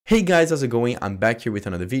Hey guys, how's it going? I'm back here with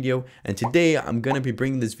another video, and today I'm going to be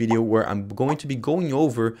bringing this video where I'm going to be going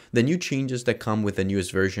over the new changes that come with the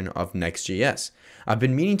newest version of NextJS. I've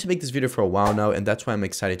been meaning to make this video for a while now, and that's why I'm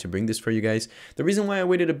excited to bring this for you guys. The reason why I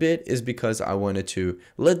waited a bit is because I wanted to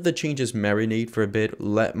let the changes marinate for a bit,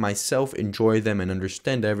 let myself enjoy them and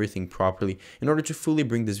understand everything properly in order to fully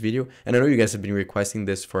bring this video. And I know you guys have been requesting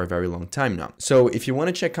this for a very long time now. So if you want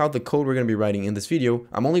to check out the code we're going to be writing in this video,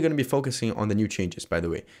 I'm only going to be focusing on the new changes, by the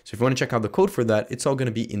way. So if you want to check out the code for that, it's all going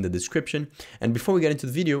to be in the description. And before we get into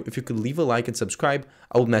the video, if you could leave a like and subscribe,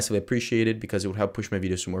 I would massively appreciate it because it would help push my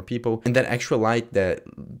videos to more people. And that extra like that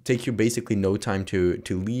take you basically no time to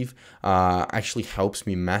leave actually helps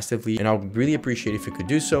me massively. And I would really appreciate if you could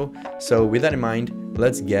do so. So with that in mind,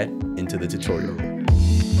 let's get into the tutorial.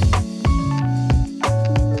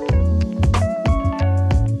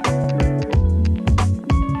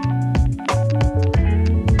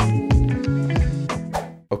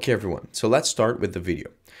 Okay everyone, so let's start with the video.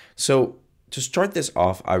 So to start this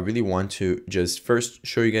off, I really want to just first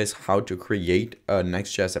show you guys how to create a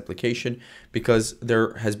NextJS application because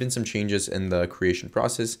there has been some changes in the creation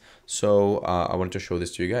process. So I wanted to show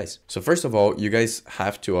this to you guys. So first of all, you guys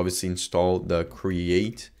have to obviously install the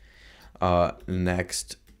create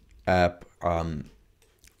next app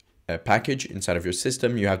package inside of your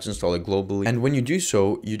system. You have to install it globally, and when you do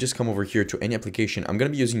so, you just come over here to any application. I'm going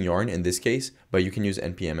to be using Yarn in this case, but you can use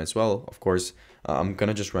npm as well, of course. I'm going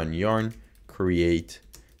to just run yarn create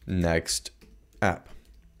next app,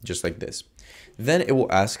 just like this. Then it will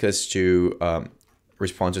ask us to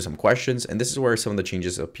respond to some questions, and this is where some of the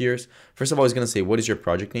changes appears. First of all, it's going to say, what is your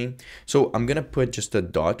project name? So I'm going to put just a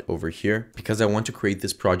dot over here because I want to create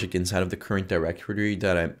this project inside of the current directory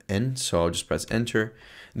that I'm in. So I'll just press enter.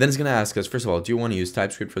 Then it's going to ask us, first of all, do you want to use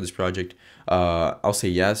TypeScript for this project? I'll say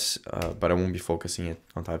yes, but I won't be focusing it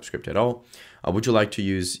on TypeScript at all. Would you like to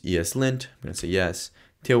use ESLint? I'm going to say yes.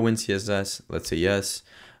 Tailwind CSS, let's say yes.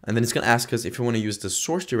 And then it's going to ask us if you want to use the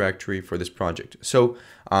source directory for this project. So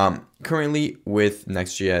currently with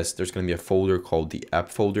Next.js, there's going to be a folder called the app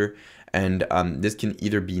folder. And this can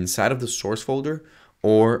either be inside of the source folder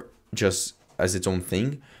or just as its own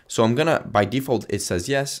thing. So I'm going to, by default, it says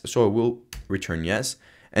yes. So I will return yes.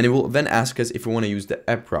 And it will then ask us if we want to use the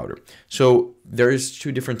app router. So there's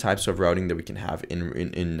two different types of routing that we can have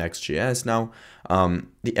in Next.js now.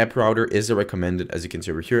 The app router is a recommended, as you can see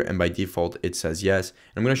over here, and by default it says yes. And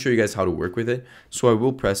I'm going to show you guys how to work with it. So I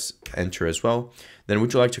will press enter as well. Then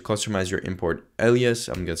would you like to customize your import alias?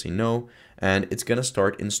 I'm going to say no. And it's going to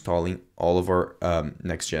start installing all of our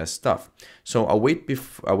Next.js stuff. So I'll wait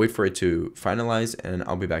for it to finalize, and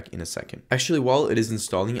I'll be back in a second. Actually, while it is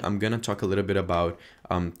installing, I'm going to talk a little bit about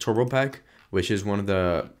TurboPack, which is one of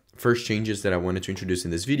the first changes that I wanted to introduce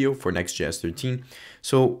in this video for Next.js 13.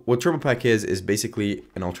 So what TurboPack is basically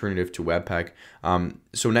an alternative to Webpack.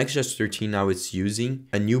 So Next.js 13 now it's using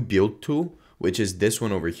a new build tool, which is this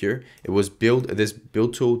one over here. It was built, this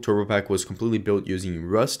build tool, TurboPack, was completely built using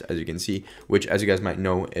Rust, as you can see, which, as you guys might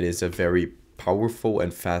know, it is a very powerful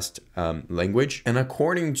and fast language. And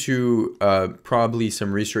according to probably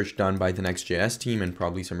some research done by the Next.js team and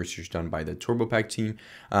probably some research done by the TurboPack team,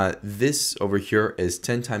 this over here is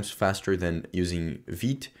 10 times faster than using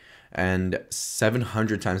Vite and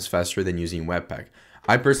 700 times faster than using Webpack.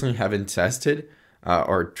 I personally haven't tested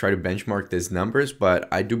or try to benchmark these numbers, but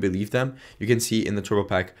I do believe them. You can see in the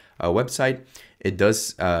TurboPack website, it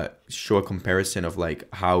does show a comparison of like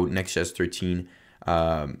how Next.js 13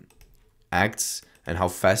 acts and how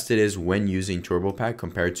fast it is when using TurboPack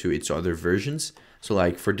compared to its other versions. So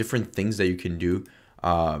like for different things that you can do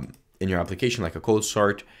in your application, like a cold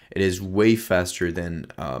start, it is way faster than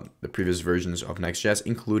the previous versions of Next.js,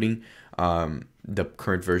 including the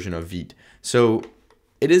current version of Vite. So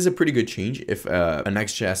it is a pretty good change if a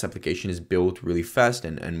Next.js application is built really fast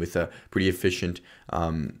and with a pretty efficient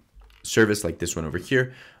service like this one over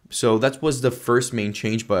here. So that was the first main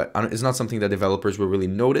change, but it's not something that developers will really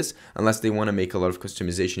notice unless they want to make a lot of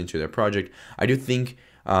customization into their project. I do think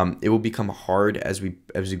it will become hard as we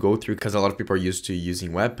go through because a lot of people are used to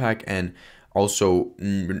using Webpack, and also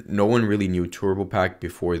no one really knew TurboPack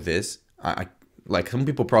before this. Like some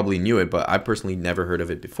people probably knew it, but I personally never heard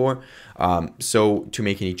of it before. So to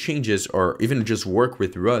make any changes or even just work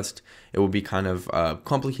with Rust, it will be kind of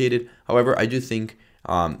complicated. However, I do think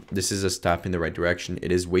this is a step in the right direction.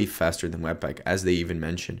 It is way faster than Webpack, as they even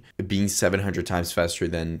mentioned. Being 700 times faster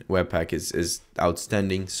than Webpack is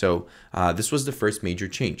outstanding. So this was the first major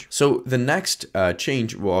change. So the next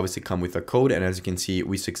change will obviously come with a code. And as you can see,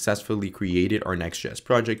 we successfully created our Next.js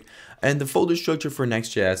project. And the folder structure for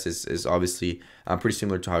Next.js is obviously pretty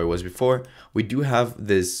similar to how it was before. We do have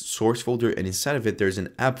this source folder, and inside of it, there's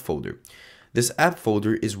an app folder. This app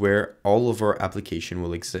folder is where all of our application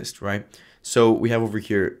will exist, right? So we have over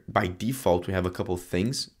here, by default, we have a couple of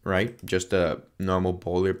things, right? Just a normal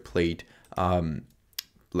boilerplate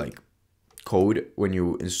like code when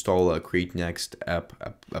you install a Create Next app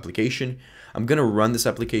application. I'm gonna run this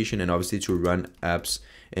application, and obviously to run apps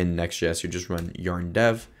in Next.js, you just run yarn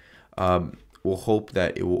dev. We'll hope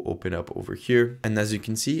that it will open up over here. And as you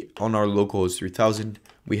can see on our localhost 3000,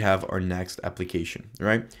 we have our next application,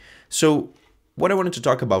 right? So what I wanted to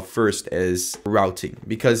talk about first is routing,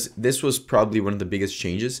 because this was probably one of the biggest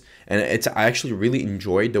changes, and I actually really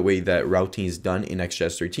enjoyed the way that routing is done in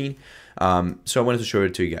Next.js 13. So I wanted to show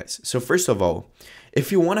it to you guys. So first of all,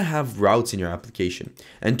 if you want to have routes in your application,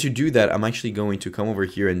 and to do that, I'm actually going to come over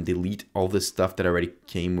here and delete all the stuff that already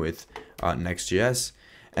came with Next.js.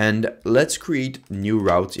 And let's create new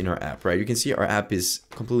routes in our app, right? You can see our app is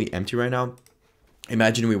completely empty right now.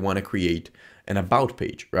 Imagine we want to create an about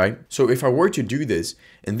page, right? So if I were to do this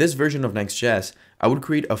in this version of Next.js, I would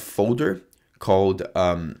create a folder called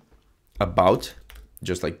about,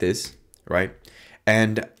 just like this, right?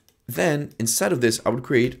 And then inside of this, I would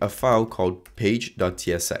create a file called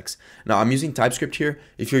page.tsx. Now I'm using TypeScript here.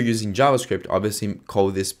 If you're using JavaScript, obviously call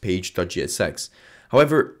this page.jsx.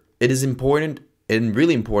 However, it is important and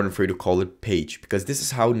really important for you to call it page, because this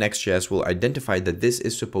is how Next.js will identify that this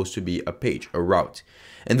is supposed to be a page, a route.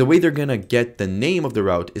 And the way they're gonna get the name of the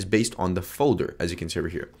route is based on the folder, as you can see over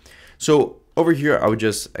here. So over here, I would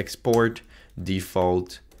just export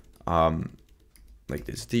default, like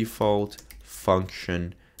this, default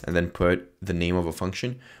function, and then put the name of a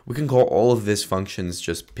function. We can call all of these functions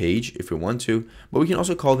just page if we want to, but we can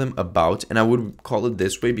also call them about. And I would call it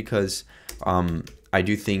this way because I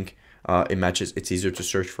do think it matches. It's easier to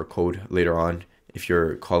search for code later on if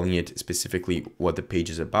you're calling it specifically what the page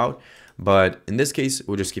is about. But in this case,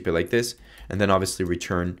 we'll just keep it like this, and then obviously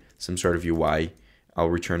return some sort of UI. I'll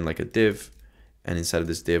return like a div, and inside of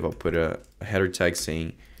this div, I'll put a header tag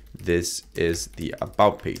saying this is the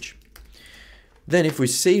about page. Then if we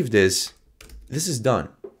save this, this is done.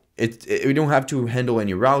 We don't have to handle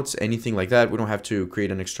any routes, anything like that. We don't have to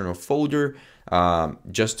create an external folder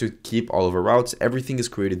just to keep all of our routes. Everything is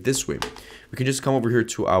created this way. We can just come over here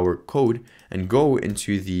to our code and go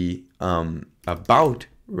into the about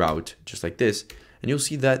route, just like this, and you'll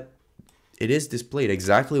see that it is displayed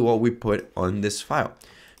exactly what we put on this file.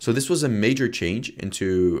 So this was a major change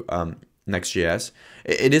into Next.js.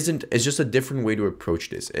 It's just a different way to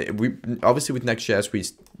approach this. We obviously with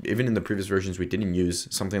Next.js, even in the previous versions, we didn't use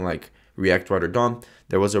something like React Router DOM.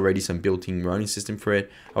 There was already some built-in running system for it.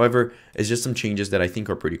 However, it's just some changes that I think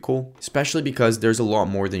are pretty cool, especially because there's a lot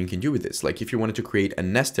more than you can do with this. Like if you wanted to create a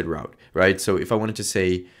nested route, right? So if I wanted to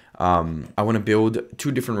say, I want to build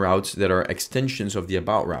two different routes that are extensions of the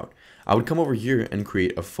about route, I would come over here and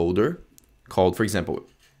create a folder called, for example,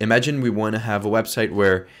 imagine we want to have a website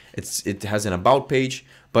where it has an about page,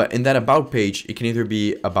 but in that about page, it can either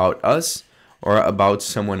be about us or about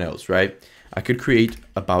someone else, right? I could create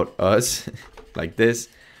about us like this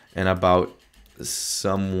and about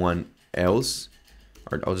someone else,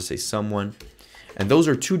 or I'll just say someone. And those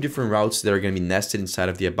are two different routes that are going to be nested inside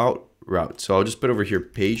of the about route. So I'll just put over here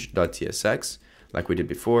page.tsx like we did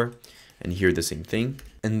before, and here the same thing.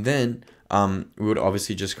 And then we would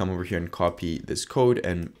obviously just come over here and copy this code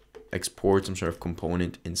and export some sort of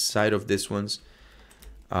component inside of this ones.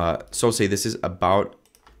 So I'll say this is about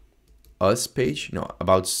us page, no,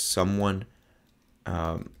 about someone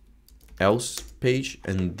else page,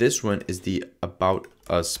 and this one is the about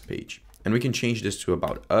us page. And we can change this to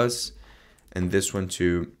about us, and this one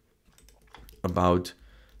to about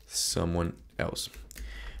someone else.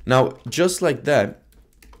 Now, just like that,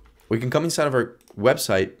 we can come inside of our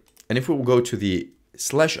website, and if we will go to the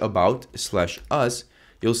 /about/us,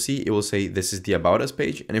 you'll see it will say this is the about us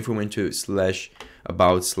page. And if we went to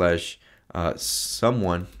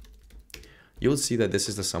 /about/someone, you'll see that this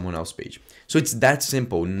is the someone else page. So it's that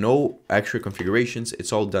simple, no extra configurations.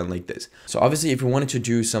 It's all done like this. So obviously, if we wanted to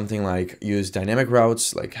do something like use dynamic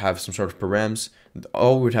routes, like have some sort of params,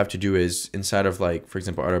 all we'd have to do is inside of, like, for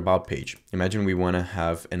example, our about page, imagine we want to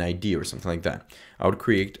have an ID or something like that. I would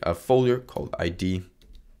create a folder called ID,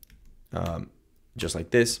 just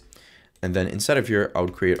like this. And then inside of here, I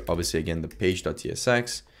would create, obviously, again, the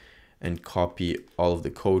page.tsx. and copy all of the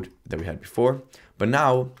code that we had before. But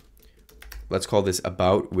now let's call this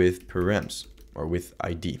about with params or with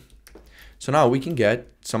ID. So now we can get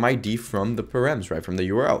some ID from the params, right, from the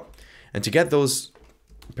URL. And to get those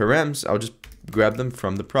params, I'll just grab them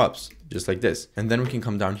from the props, just like this. And then we can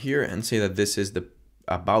come down here and say that this is the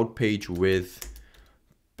about page with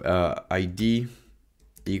ID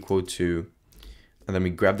equal to, and then we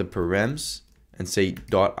grab the params and say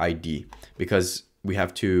 .id, because we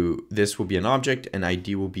have to, this will be an object and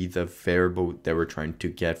ID will be the variable that we're trying to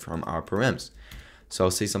get from our params. So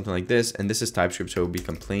I'll say something like this, and this is TypeScript, so we'll be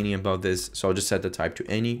complaining about this. So I'll just set the type to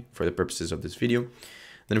any for the purposes of this video.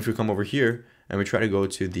 Then if we come over here and we try to go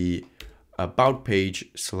to the about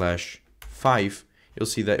page /5, you'll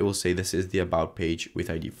see that it will say this is the about page with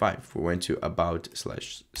ID 5. If we went to about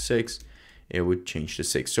 /6, it would change to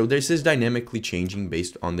 6. So this is dynamically changing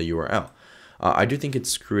based on the URL. I do think it's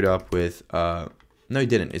screwed up with, no, it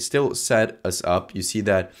didn't. It still set us up. You see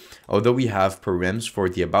that although we have params for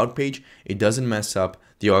the about page, it doesn't mess up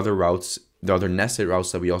the other routes, the other nested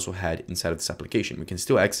routes that we also had inside of this application. We can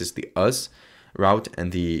still access the us route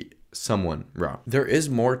and the someone route. There is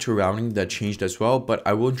more to routing that changed as well, but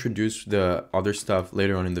I will introduce the other stuff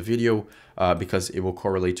later on in the video because it will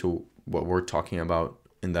correlate to what we're talking about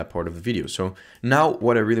in that part of the video. So now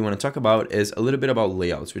what I really want to talk about is a little bit about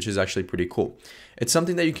layouts, which is actually pretty cool. It's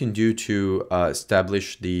something that you can do to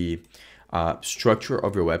establish the structure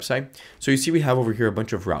of your website. So you see we have over here a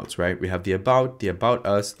bunch of routes, right? We have the about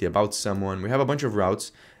us, the about someone. We have a bunch of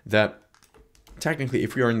routes that technically,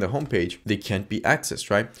 if we are in the home page, they can't be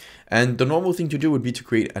accessed, right? And the normal thing to do would be to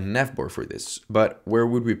create a navbar for this. But where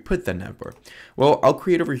would we put that navbar? Well, I'll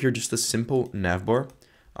create over here just a simple navbar.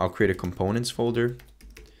 I'll create a components folder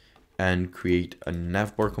and create a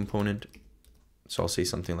navbar component. So I'll say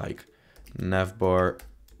something like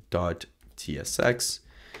navbar.tsx.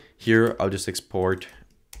 Here, I'll just export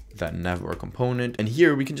that navbar component. And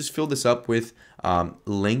here we can just fill this up with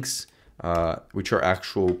links, which are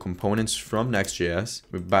actual components from NextJS,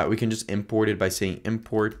 but we can just import it by saying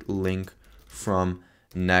import link from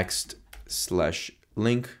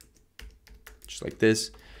next/link, just like this.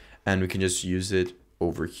 And we can just use it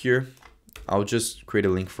over here. I'll just create a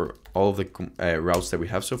link for all of the routes that we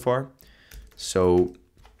have so far. So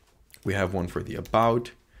we have one for the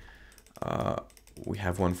about, we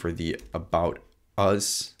have one for the about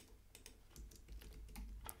us,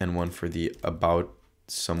 and one for the about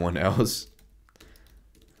someone else.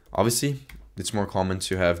 Obviously, it's more common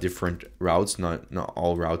to have different routes, not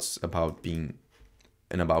all routes about being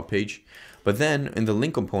an about page. But then in the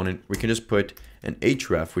link component, we can just put an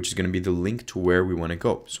href, which is going to be the link to where we want to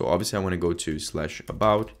go. So obviously I want to go to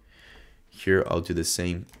 /about. Here I'll do the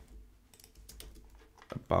same,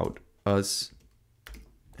 about us,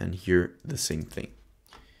 and here the same thing.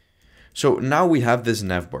 So now we have this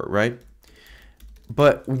navbar, right?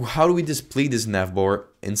 But how do we display this navbar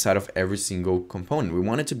inside of every single component? We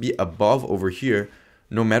want it to be above over here,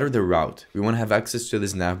 no matter the route. We want to have access to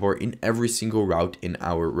this navbar in every single route in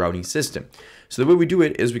our routing system. So the way we do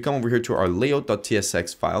it is we come over here to our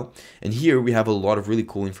layout.tsx file, and here we have a lot of really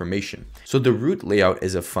cool information. So the root layout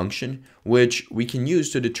is a function which we can use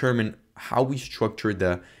to determine how we structure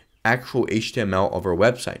the actual HTML of our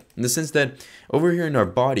website. In the sense that over here in our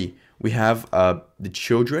body, we have the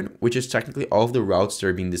children, which is technically all of the routes that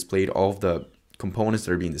are being displayed, all of the components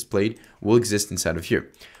that are being displayed will exist inside of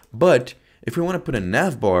here. But if we want to put a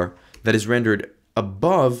navbar that is rendered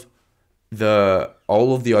above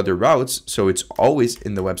all of the other routes, so it's always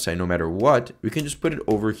in the website no matter what, we can just put it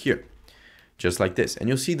over here, just like this. And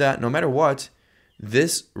you'll see that no matter what,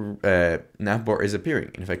 this navbar is appearing.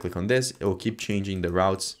 And if I click on this, it will keep changing the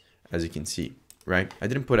routes, as you can see, right? I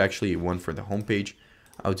didn't put actually one for the home page.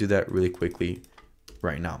 I'll do that really quickly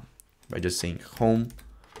right now by just saying home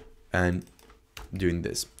and doing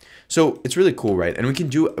this. So it's really cool, right? And we can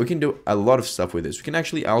do a lot of stuff with this. We can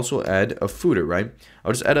actually also add a footer, right?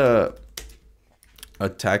 I'll just add a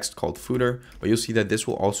text called footer, but you'll see that this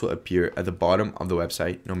will also appear at the bottom of the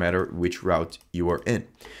website, no matter which route you are in.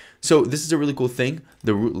 So this is a really cool thing,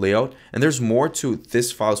 the root layout, and there's more to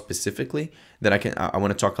this file specifically that I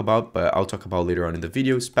want to talk about, but I'll talk about later on in the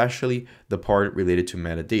video, especially the part related to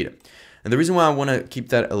metadata. And the reason why I want to keep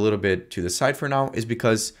that a little bit to the side for now is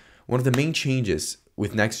because one of the main changes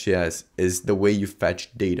with Next.js is the way you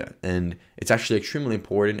fetch data, and it's actually extremely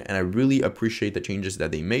important, and I really appreciate the changes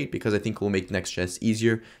that they made because I think it will make Next.js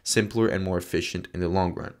easier, simpler, and more efficient in the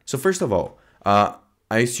long run. So first of all, I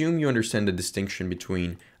assume you understand the distinction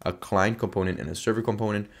between a client component and a server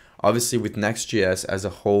component. Obviously, with Next.js as a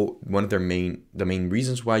whole, one of the main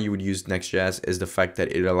reasons why you would use Next.js is the fact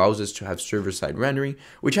that it allows us to have server-side rendering,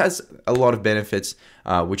 which has a lot of benefits,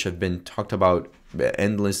 which have been talked about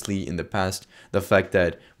endlessly in the past. The fact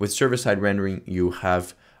that with server-side rendering, you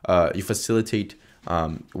facilitate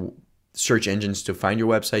search engines to find your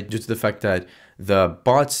website, due to the fact that the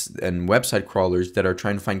bots and website crawlers that are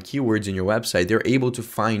trying to find keywords in your website, they're able to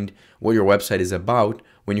find what your website is about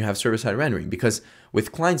when you have server-side rendering. Because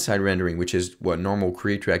with client-side rendering, which is what normal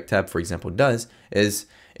Create React App, for example, does, is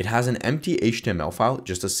it has an empty HTML file,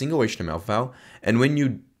 just a single HTML file, and when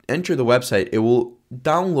you enter the website, it will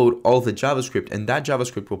download all the JavaScript, and that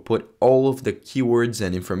JavaScript will put all of the keywords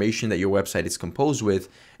and information that your website is composed with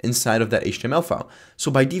inside of that HTML file. So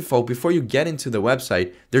by default, before you get into the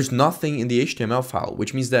website, there's nothing in the HTML file,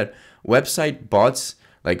 which means that website bots,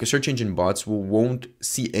 like search engine bots, won't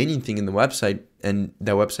see anything in the website, and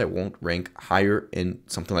that website won't rank higher in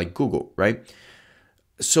something like Google, right?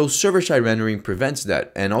 So server-side rendering prevents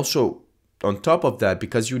that. And also, on top of that,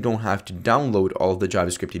 because you don't have to download all of the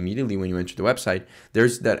JavaScript immediately when you enter the website,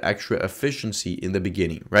 there's that extra efficiency in the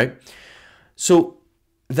beginning, right? So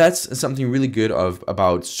that's something really good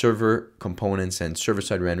about server components and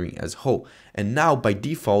server-side rendering as a whole. And now, by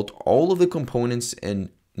default, all of the components in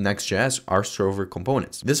Next.js are server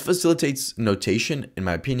components. This facilitates notation, in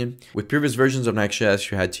my opinion. With previous versions of Next.js,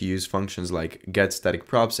 you had to use functions like get static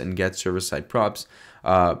props and get server-side props,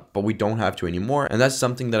 but we don't have to anymore. And that's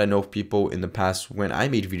something that I know of people in the past, when I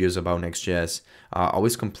made videos about Next.js,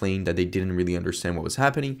 always complained that they didn't really understand what was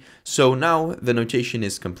happening. So now the notation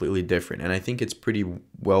is completely different, and I think it's pretty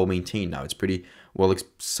well maintained now. It's pretty well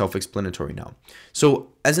self-explanatory now.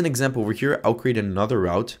 So as an example over here, I'll create another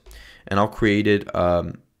route, and I'll create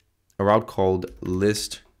a route called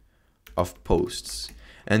list of posts.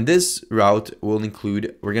 And this route will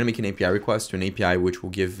include, we're going to make an API request to an API which will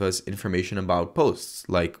give us information about posts,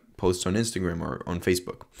 like posts on Instagram or on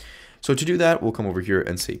Facebook. So to do that, we'll come over here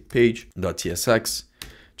and say page.tsx,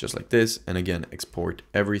 just like this. And again, export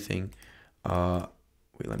everything. Wait,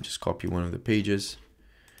 let me just copy one of the pages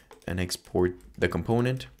and export the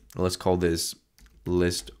component. Let's call this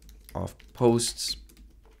list of posts,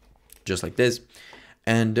 just like this.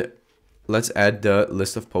 And let's add the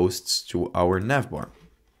list of posts to our navbar.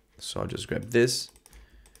 So I'll just grab this,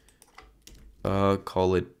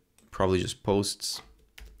 call it probably just posts,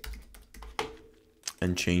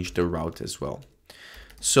 and change the route as well.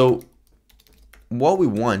 So what we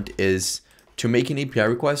want is to make an API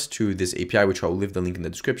request to this API, which I'll leave the link in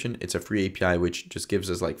the description. It's a free API which just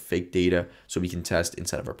gives us like fake data so we can test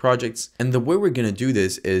inside of our projects. And the way we're going to do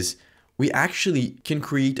this is we actually can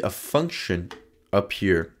create a function up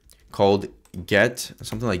here called get,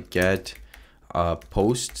 something like get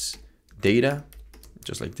posts data,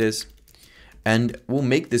 just like this. And we'll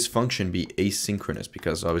make this function be asynchronous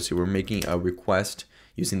because obviously we're making a request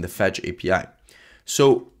using the fetch API.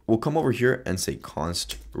 So we'll come over here and say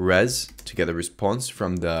const res to get a response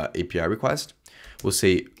from the API request. We'll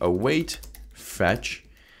say await fetch,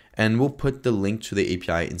 and we'll put the link to the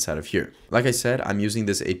API inside of here. Like I said, I'm using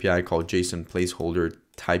this API called JSON placeholder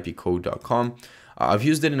typecode.com. I've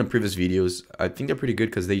used it in the previous videos. I think they're pretty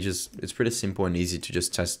good because it's pretty simple and easy to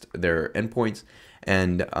just test their endpoints.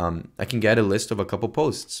 And I can get a list of a couple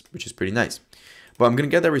posts, which is pretty nice. But I'm going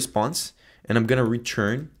to get that response, and I'm going to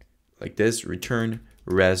return like this, return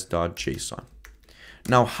res.json.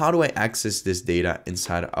 Now, how do I access this data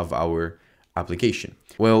inside of our application?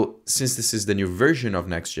 Well, since this is the new version of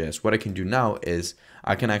Next.js, what I can do now is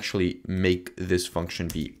I can actually make this function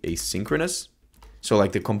be asynchronous. So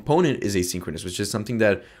like the component is asynchronous, which is something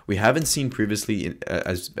that we haven't seen previously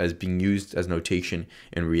as being used as notation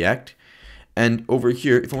in React. And over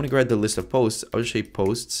here, if I want to grab the list of posts, I'll just say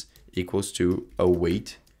posts equals to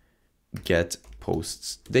await get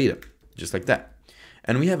posts data, just like that.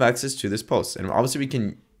 And we have access to this post. And obviously we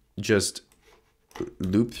can just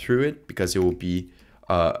loop through it because it will be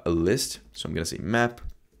a list. So I'm going to say map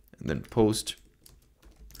and then post.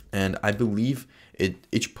 And I believe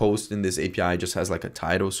each post in this API just has like a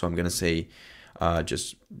title. So I'm going to say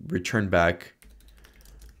just return back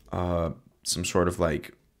some sort of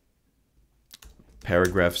like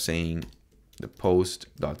paragraph saying the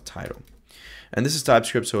post.title. And this is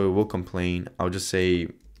TypeScript, so it will complain. I'll just say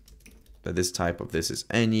that this type of this is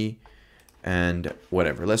any and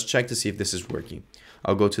whatever. Let's check to see if this is working.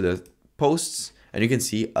 I'll go to the posts, and you can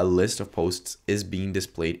see a list of posts is being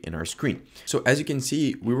displayed in our screen. So as you can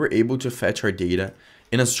see, we were able to fetch our data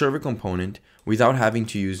in a server component without having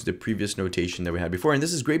to use the previous notation that we had before. And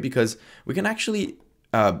this is great because we can actually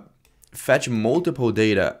fetch multiple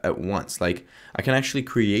data at once. Like I can actually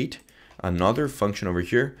create another function over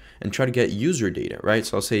here and try to get user data, right?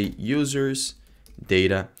 So I'll say users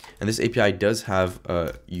data, and this API does have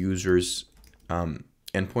a users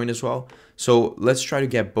endpoint as well. So let's try to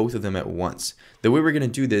get both of them at once. The way we're going to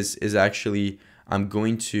do this is actually, I'm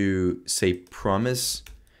going to say promise.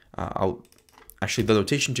 Actually, the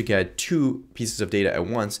notation to get two pieces of data at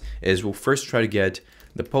once is we'll first try to get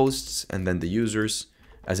the posts and then the users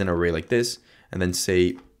as an array like this, and then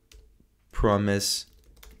say promise.all.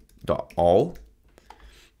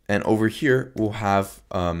 And over here, we'll have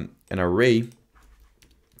an array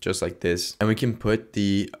just like this. And we can put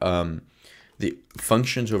the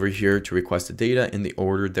functions over here to request the data in the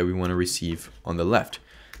order that we want to receive on the left.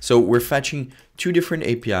 So we're fetching two different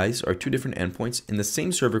APIs or two different endpoints in the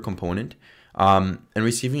same server component, and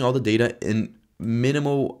receiving all the data in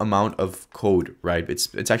minimal amount of code, right?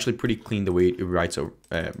 It's actually pretty clean the way it writes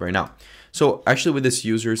right now. So actually with this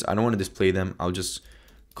users, I don't want to display them. I'll just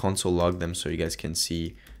console log them so you guys can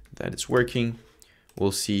see that it's working.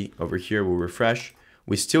 We'll see over here, we'll refresh.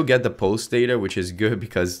 We still get the post data, which is good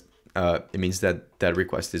because it means that that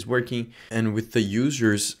request is working. And with the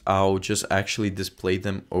users, I'll just actually display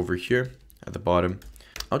them over here at the bottom.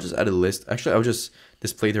 I'll just add a list. Actually, I'll just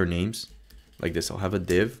display their names like this. I'll have a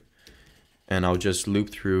div and I'll just loop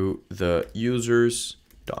through the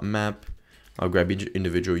users.map. I'll grab each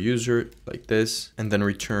individual user like this and then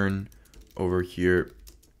return over here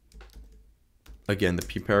again the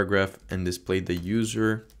p paragraph and display the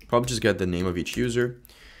user. Probably just get the name of each user.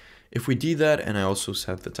 If we do that, and I also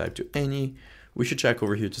set the type to any, we should check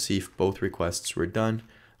over here to see if both requests were done.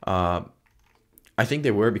 I think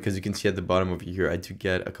they were, because you can see at the bottom over here, I do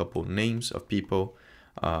get a couple names of people,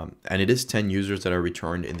 and it is 10 users that are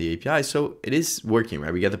returned in the API. So it is working,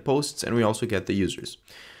 right? We get the posts and we also get the users.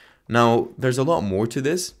 Now, there's a lot more to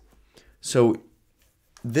this. So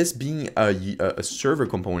this being a server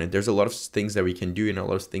component, there's a lot of things that we can do and a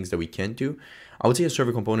lot of things that we can't do. I would say a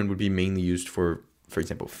server component would be mainly used for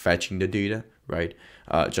example, fetching the data, right?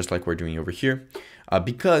 Just like we're doing over here,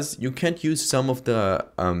 because you can't use some of the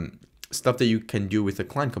stuff that you can do with a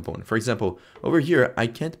client component. For example, over here, I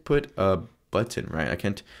can't put a button, right?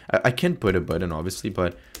 I can put a button, obviously,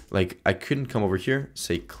 but like I couldn't come over here,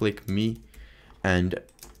 say click me, and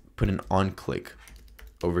put an on click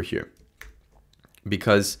over here,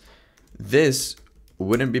 because this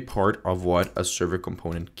wouldn't be part of what a server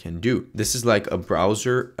component can do. This is like a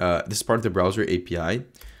browser, this is part of the browser API.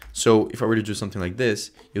 So if I were to do something like this,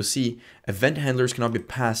 you'll see event handlers cannot be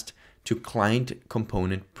passed to client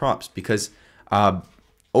component props, because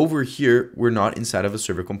over here, we're not inside of a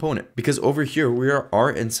server component, because over here we are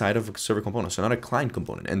inside of a server component, so not a client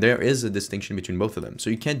component. And there is a distinction between both of them. So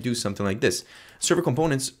you can't do something like this. Server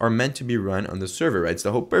components are meant to be run on the server, right? It's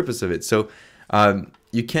the whole purpose of it. So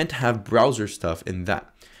you can't have browser stuff in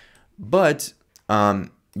that, but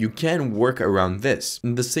you can work around this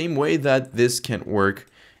in the same way that this can't work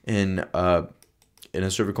in a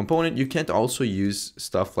server component. You can't also use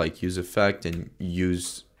stuff like use effect and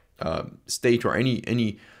use state or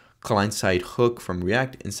any client-side hook from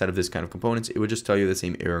React inside of this kind of components. It would just tell you the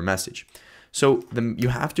same error message. So you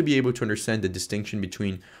have to be able to understand the distinction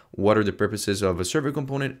between what are the purposes of a server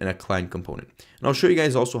component and a client component. And I'll show you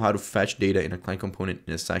guys also how to fetch data in a client component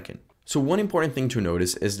in a second. So one important thing to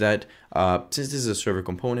notice is that since this is a server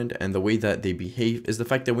component, and the way that they behave is the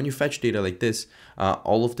fact that when you fetch data like this,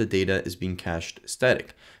 all of the data is being cached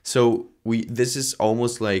static. So this is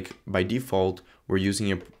almost like by default, we're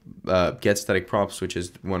using a get static props, which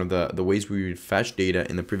is one of the ways we would fetch data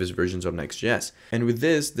in the previous versions of Next.js. And with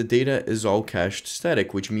this, the data is all cached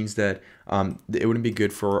static, which means that it wouldn't be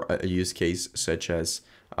good for a use case such as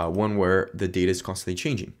one where the data is constantly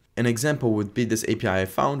changing. An example would be this API I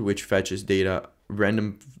found, which fetches data,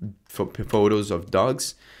 random photos of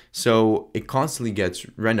dogs. So it constantly gets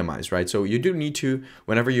randomized, right? So you do need to,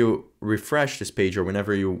 whenever you refresh this page or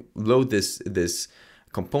whenever you load this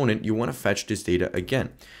component, you want to fetch this data again.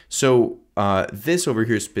 So this over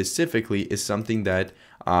here specifically is something that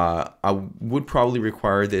I would probably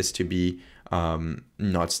require this to be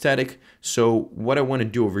not static. So what I want to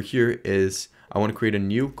do over here is I want to create a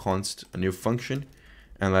new function,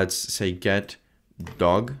 and let's say get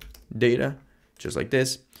dog data, just like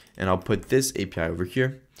this. And I'll put this API over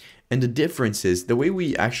here. And the difference is the way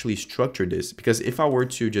we actually structure this, because if I were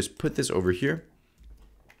to just put this over here,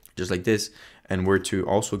 just like this, and were to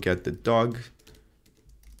also get the dog,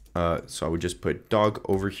 so I would just put dog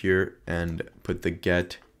over here and put the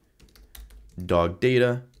get dog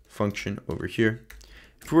data function over here.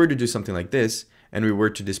 If we were to do something like this, and we were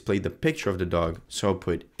to display the picture of the dog, so I'll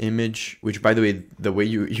put image, which by the way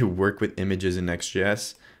you work with images in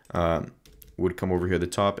Next.js, would come over here at the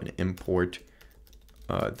top and import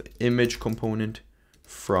the image component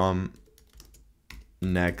from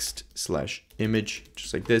next/image,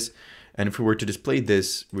 just like this. And if we were to display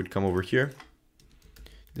this, we'd come over here,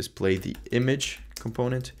 display the image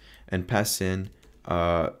component, and pass in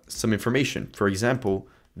some information. For example,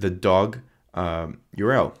 the dog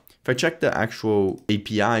URL. If I check the actual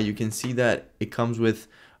API, you can see that it comes with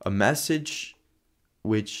a message,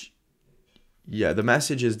 which, yeah, the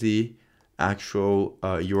message is the actual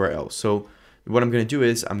URL. So what I'm going to do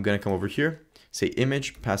is I'm going to come over here, say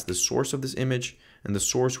image, pass the source of this image, and the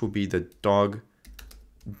source will be the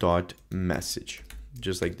dog.message,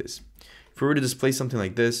 just like this. If we were to display something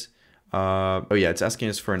like this, oh yeah, it's asking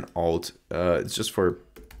us for an alt. It's just for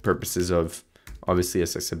purposes of obviously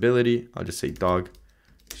accessibility. I'll just say dog,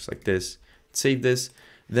 just like this. Save this.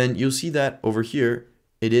 Then you'll see that over here,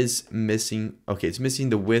 it is missing. Okay, it's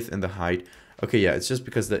missing the width and the height. Okay, yeah, it's just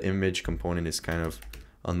because the image component is kind of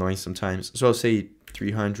annoying sometimes. So I'll say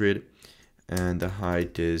 300 and the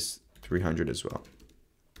height is 300 as well.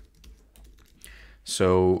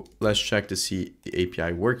 So let's check to see the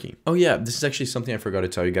API working. Oh yeah, this is actually something I forgot to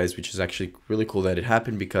tell you guys, which is actually really cool that it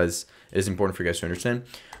happened because it is important for you guys to understand.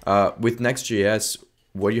 With Next.js,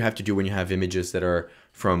 what you have to do when you have images that are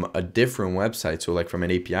from a different website, so like from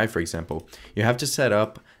an API, for example, you have to set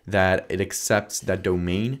up that it accepts that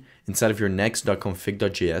domain inside of your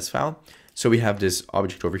next.config.js file. So we have this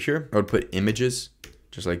object over here. I would put images,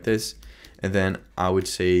 just like this. And then I would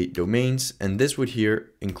say domains, and this would here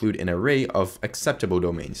include an array of acceptable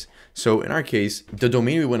domains. So in our case, the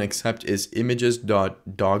domain we want to accept is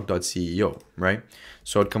images.dog.ceo, right?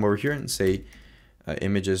 So I'd come over here and say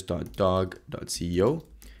images.dog.ceo,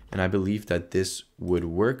 and I believe that this would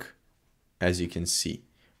work, as you can see.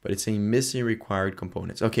 But it's a missing required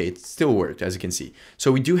components. Okay, it still worked, as you can see.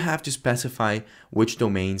 So we do have to specify which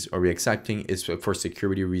domains are we accepting. It's for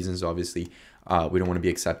security reasons, obviously. We don't want to be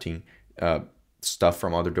accepting stuff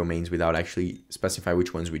from other domains without actually specify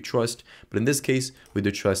which ones we trust. But in this case, we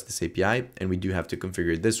do trust this API, and we do have to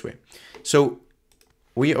configure it this way. So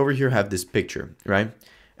we over here have this picture, right?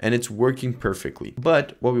 And it's working perfectly.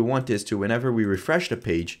 But what we want is to, whenever we refresh the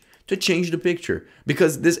page, to change the picture,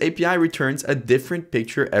 because this API returns a different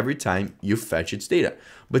picture every time you fetch its data.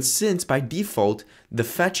 But since by default, the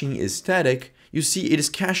fetching is static, you see it is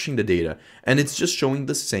caching the data and it's just showing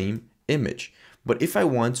the same image. But if I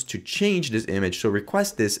want to change this image, so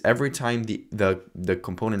request this every time the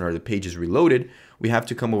component or the page is reloaded, we have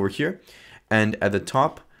to come over here, and at the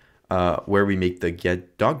top where we make the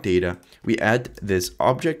get dog data, we add this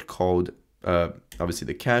object called obviously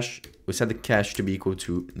the cache. We set the cache to be equal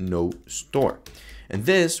to no store, and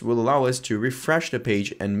this will allow us to refresh the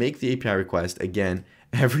page and make the API request again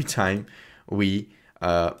every time we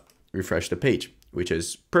refresh the page, which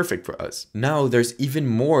is perfect for us. Now there's even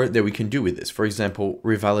more that we can do with this. For example,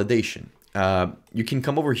 revalidation. You can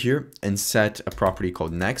come over here and set a property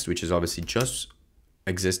called next, which is obviously just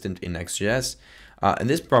existent in Next.js. And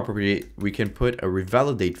this property, we can put a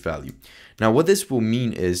revalidate value. Now what this will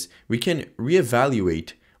mean is we can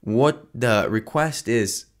reevaluate what the request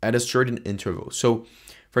is at a certain interval. So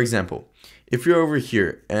for example, if you're over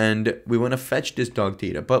here and we want to fetch this dog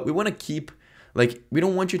data, but we want to keep, like, we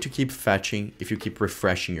don't want you to keep fetching if you keep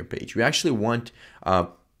refreshing your page. We actually want,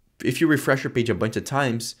 if you refresh your page a bunch of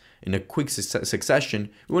times in a quick succession,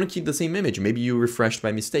 we want to keep the same image. Maybe you refreshed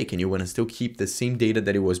by mistake and you want to still keep the same data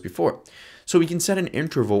that it was before. So we can set an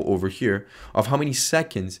interval over here of how many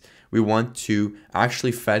seconds we want to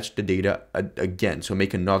actually fetch the data again. So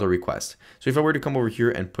make another request. So if I were to come over here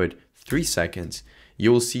and put 3 seconds,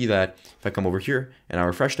 you will see that if I come over here and I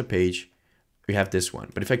refresh the page, we have this one.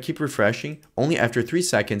 But if I keep refreshing, only after 3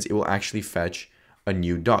 seconds, it will actually fetch a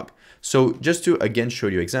new dog. So just to again show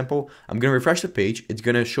you an example, I'm going to refresh the page. It's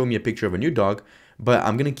going to show me a picture of a new dog, but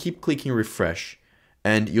I'm going to keep clicking refresh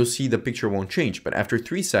and you'll see the picture won't change. But after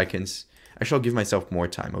 3 seconds, actually I'll give myself more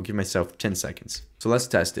time. I'll give myself 10 seconds. So let's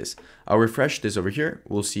test this. I'll refresh this over here.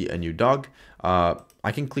 We'll see a new dog.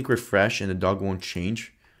 I can click refresh and the dog won't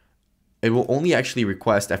change. It will only actually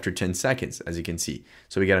request after 10 seconds, as you can see.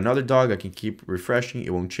 So we got another dog. I can keep refreshing.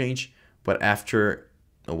 It won't change. But after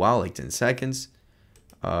a while, like 10 seconds,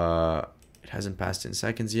 it hasn't passed 10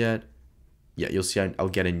 seconds yet. Yeah, you'll see I'll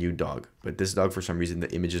get a new dog. But this dog, for some reason,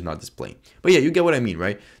 the image is not displaying. But yeah, you get what I mean,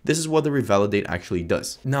 right? This is what the revalidate actually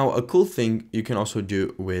does. Now, a cool thing you can also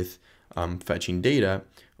do with fetching data,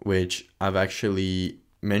 which I've actually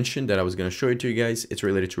mentioned that I was going to show it to you guys, it's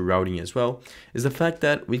related to routing as well, is the fact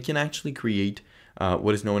that we can actually create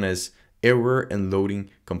what is known as error and loading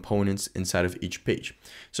components inside of each page.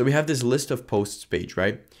 So we have this list of posts page,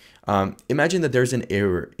 right? Imagine that there's an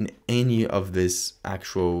error in any of this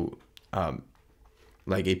actual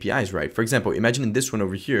like APIs, right? For example, imagine in this one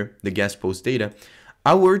over here, the guest post data,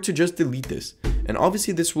 I were to just delete this. And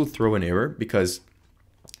obviously this will throw an error because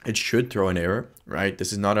it should throw an error, right?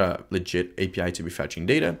 This is not a legit API to be fetching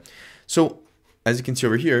data. So as you can see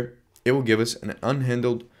over here, it will give us an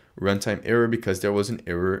unhandled runtime error because there was an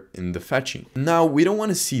error in the fetching. Now we don't want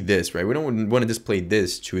to see this, right? We don't want to display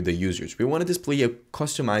this to the users. We want to display a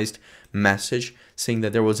customized message saying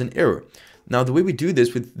that there was an error. Now the way we do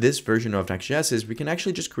this with this version of NextJS is we can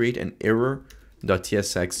actually just create an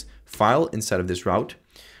error.tsx file inside of this route,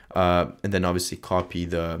 and then obviously copy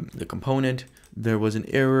the component. There was an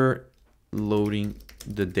error loading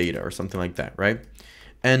the data or something like that, right?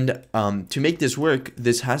 And to make this work,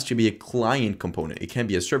 this has to be a client component. It can't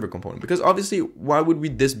be a server component because obviously, why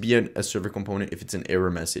would this be a server component if it's an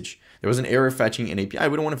error message? There was an error fetching an API.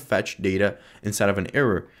 We don't want to fetch data inside of an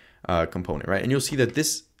error component, right? And you'll see that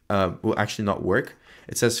this will actually not work.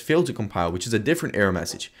 It says fail to compile, which is a different error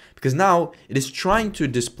message because now it is trying to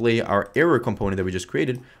display our error component that we just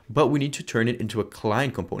created, but we need to turn it into a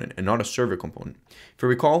client component and not a server component. If you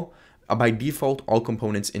recall, by default, all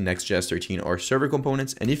components in Next.js 13 are server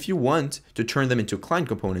components. And if you want to turn them into client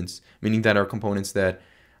components, meaning that are components that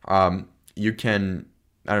you can,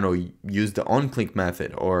 I don't know, use the onClick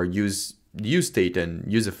method or use state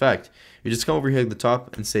and use effect, you just come over here at the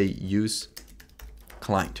top and say use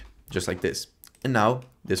client, just like this. And now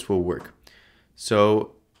this will work.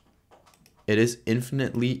 So it is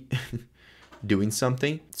infinitely doing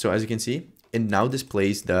something. So as you can see, it now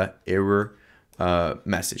displays the error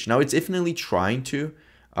message. Now it's infinitely trying to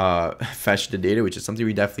fetch the data, which is something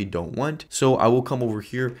we definitely don't want. So I will come over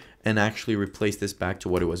here and actually replace this back to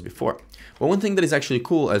what it was before. But one thing that is actually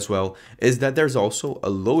cool as well is that there's also a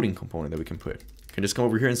loading component that we can put. You can just come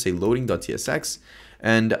over here and say loading.tsx,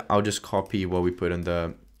 and I'll just copy what we put on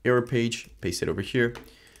the error page, paste it over here,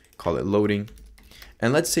 call it loading.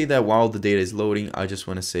 And let's say that while the data is loading, I just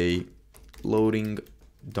want to say loading ...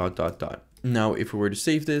 Now, if we were to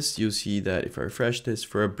save this, you'll see that if I refresh this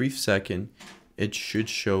for a brief second, it should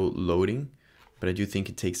show loading, but I do think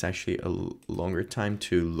it takes actually a longer time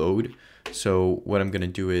to load. So what I'm going to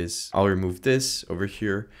do is I'll remove this over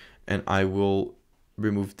here, and I will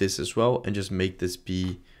remove this as well and just make this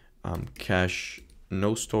be cache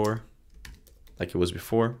no store like it was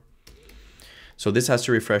before. So this has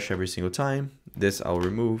to refresh every single time. This I'll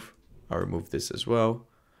remove this as well.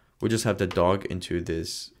 We just have the dog into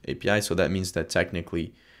this API. So that means that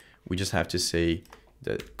technically we just have to say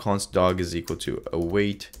that const dog is equal to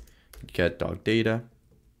await get dog data.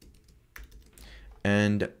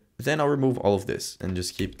 And then I'll remove all of this and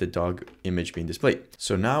just keep the dog image being displayed.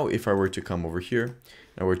 So now if I were to come over here,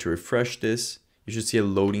 and I were to refresh this, you should see a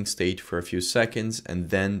loading state for a few seconds, and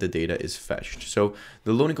then the data is fetched. So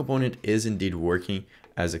the loading component is indeed working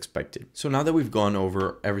as expected. So now that we've gone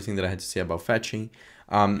over everything that I had to say about fetching,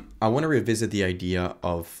 I want to revisit the idea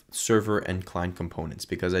of server and client components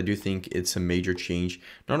because I do think it's a major change,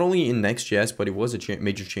 not only in Next.js, but it was a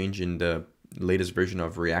major change in the latest version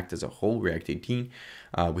of React as a whole, React 18,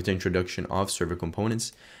 with the introduction of server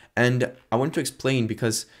components. And I want to explain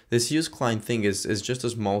because this use client thing is just a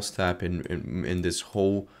small step in this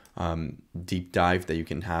whole deep dive that you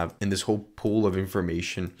can have in this whole pool of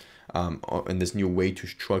information and this new way to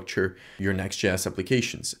structure your Next.js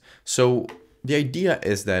applications. So the idea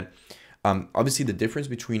is that obviously the difference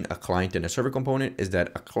between a client and a server component is that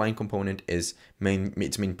a client component is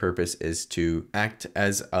its main purpose is to act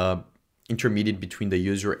as a intermediate between the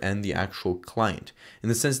user and the actual client, in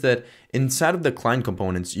the sense that inside of the client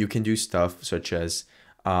components, you can do stuff such as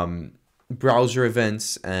browser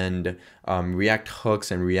events and React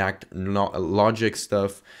hooks and React logic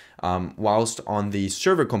stuff. Whilst on the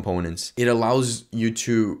server components, it allows you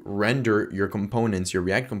to render your components, your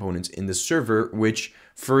React components in the server, which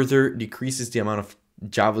further decreases the amount of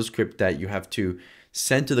JavaScript that you have to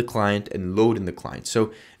send to the client and load in the client.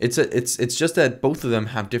 So it's just that both of them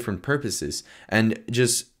have different purposes, and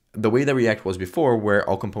just the way that React was before, where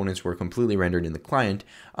all components were completely rendered in the client,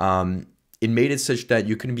 it made it such that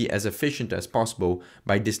you can be as efficient as possible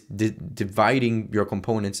by dividing your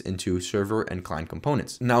components into server and client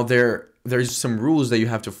components. Now there's some rules that you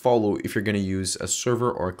have to follow if you're going to use a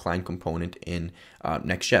server or a client component in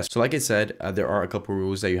Next.js. So like I said, there are a couple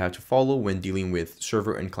rules that you have to follow when dealing with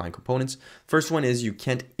server and client components. First one is you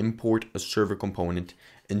can't import a server component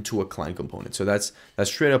into a client component. So that's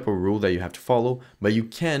straight up a rule that you have to follow, but you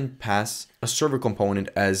can pass a server component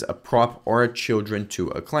as a prop or a children to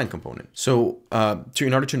a client component. So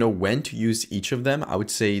in order to know when to use each of them, I would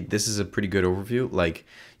say this is a pretty good overview. Like,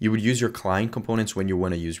 you would use your client components when you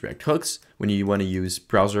want to use React hooks, when you want to use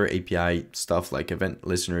browser API stuff like event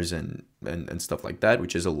listeners and stuff like that,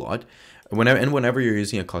 which is a lot. Whenever you're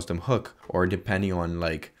using a custom hook, or depending on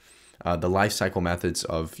like the lifecycle methods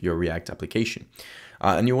of your React application.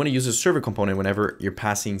 And you want to use a server component whenever you're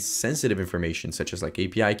passing sensitive information, such as like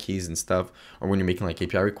API keys and stuff, or when you're making like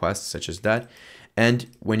API requests, such as that. And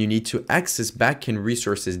when you need to access backend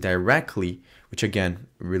resources directly, which again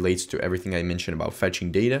relates to everything I mentioned about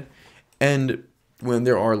fetching data. And when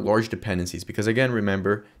there are large dependencies, because again,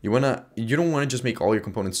 remember, you don't want to just make all your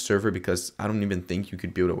components server, because I don't even think you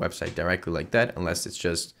could build a website directly like that unless it's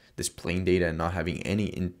just displaying data and not having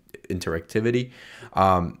any interactivity.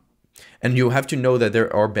 And you have to know that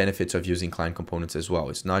there are benefits of using client components as well.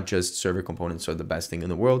 It's not just server components are the best thing in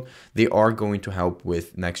the world. They are going to help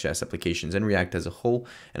with NextJS applications and React as a whole.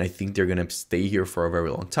 And I think they're going to stay here for a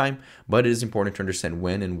very long time, but it is important to understand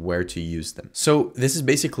when and where to use them. So this is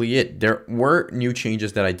basically it. There were new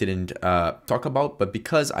changes that I didn't talk about, but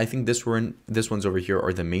because I think this ones over here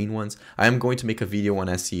are the main ones, I am going to make a video on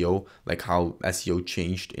SEO, like how SEO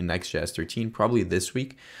changed in NextJS 13, probably this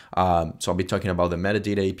week. So I'll be talking about the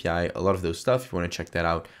metadata API, a lot of those stuff. If you want to check that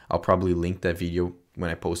out, I'll probably link that video when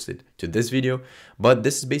I post it to this video. But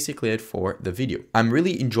this is basically it for the video. I'm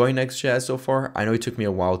really enjoying NextJS so far. I know it took me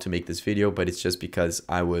a while to make this video, but it's just because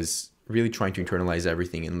I was really trying to internalize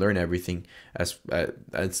everything and learn everything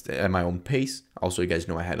at my own pace. Also, you guys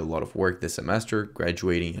know I had a lot of work this semester,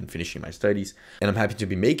 graduating and finishing my studies, and I'm happy to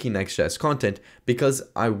be making NextJS content because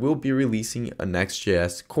I will be releasing a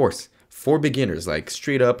NextJS course for beginners, like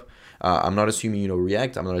straight up. I'm not assuming you know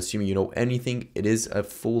React. I'm not assuming you know anything. It is a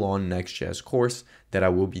full-on NextJS course that I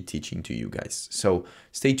will be teaching to you guys. So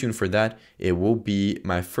stay tuned for that. It will be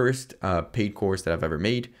my first paid course that I've ever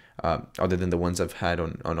made, other than the ones I've had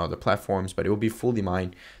on other platforms, but it will be fully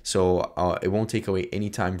mine. So it won't take away any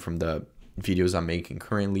time from the videos I'm making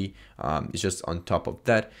currently. It's just on top of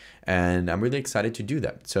that. And I'm really excited to do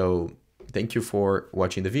that. So thank you for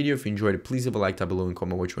watching the video. If you enjoyed it, please leave a like down below and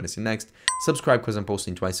comment what you want to see next. Subscribe because I'm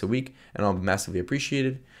posting twice a week and I'll be massively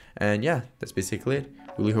appreciated. And yeah, that's basically it.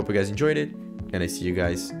 Really hope you guys enjoyed it, and I see you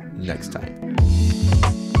guys next time.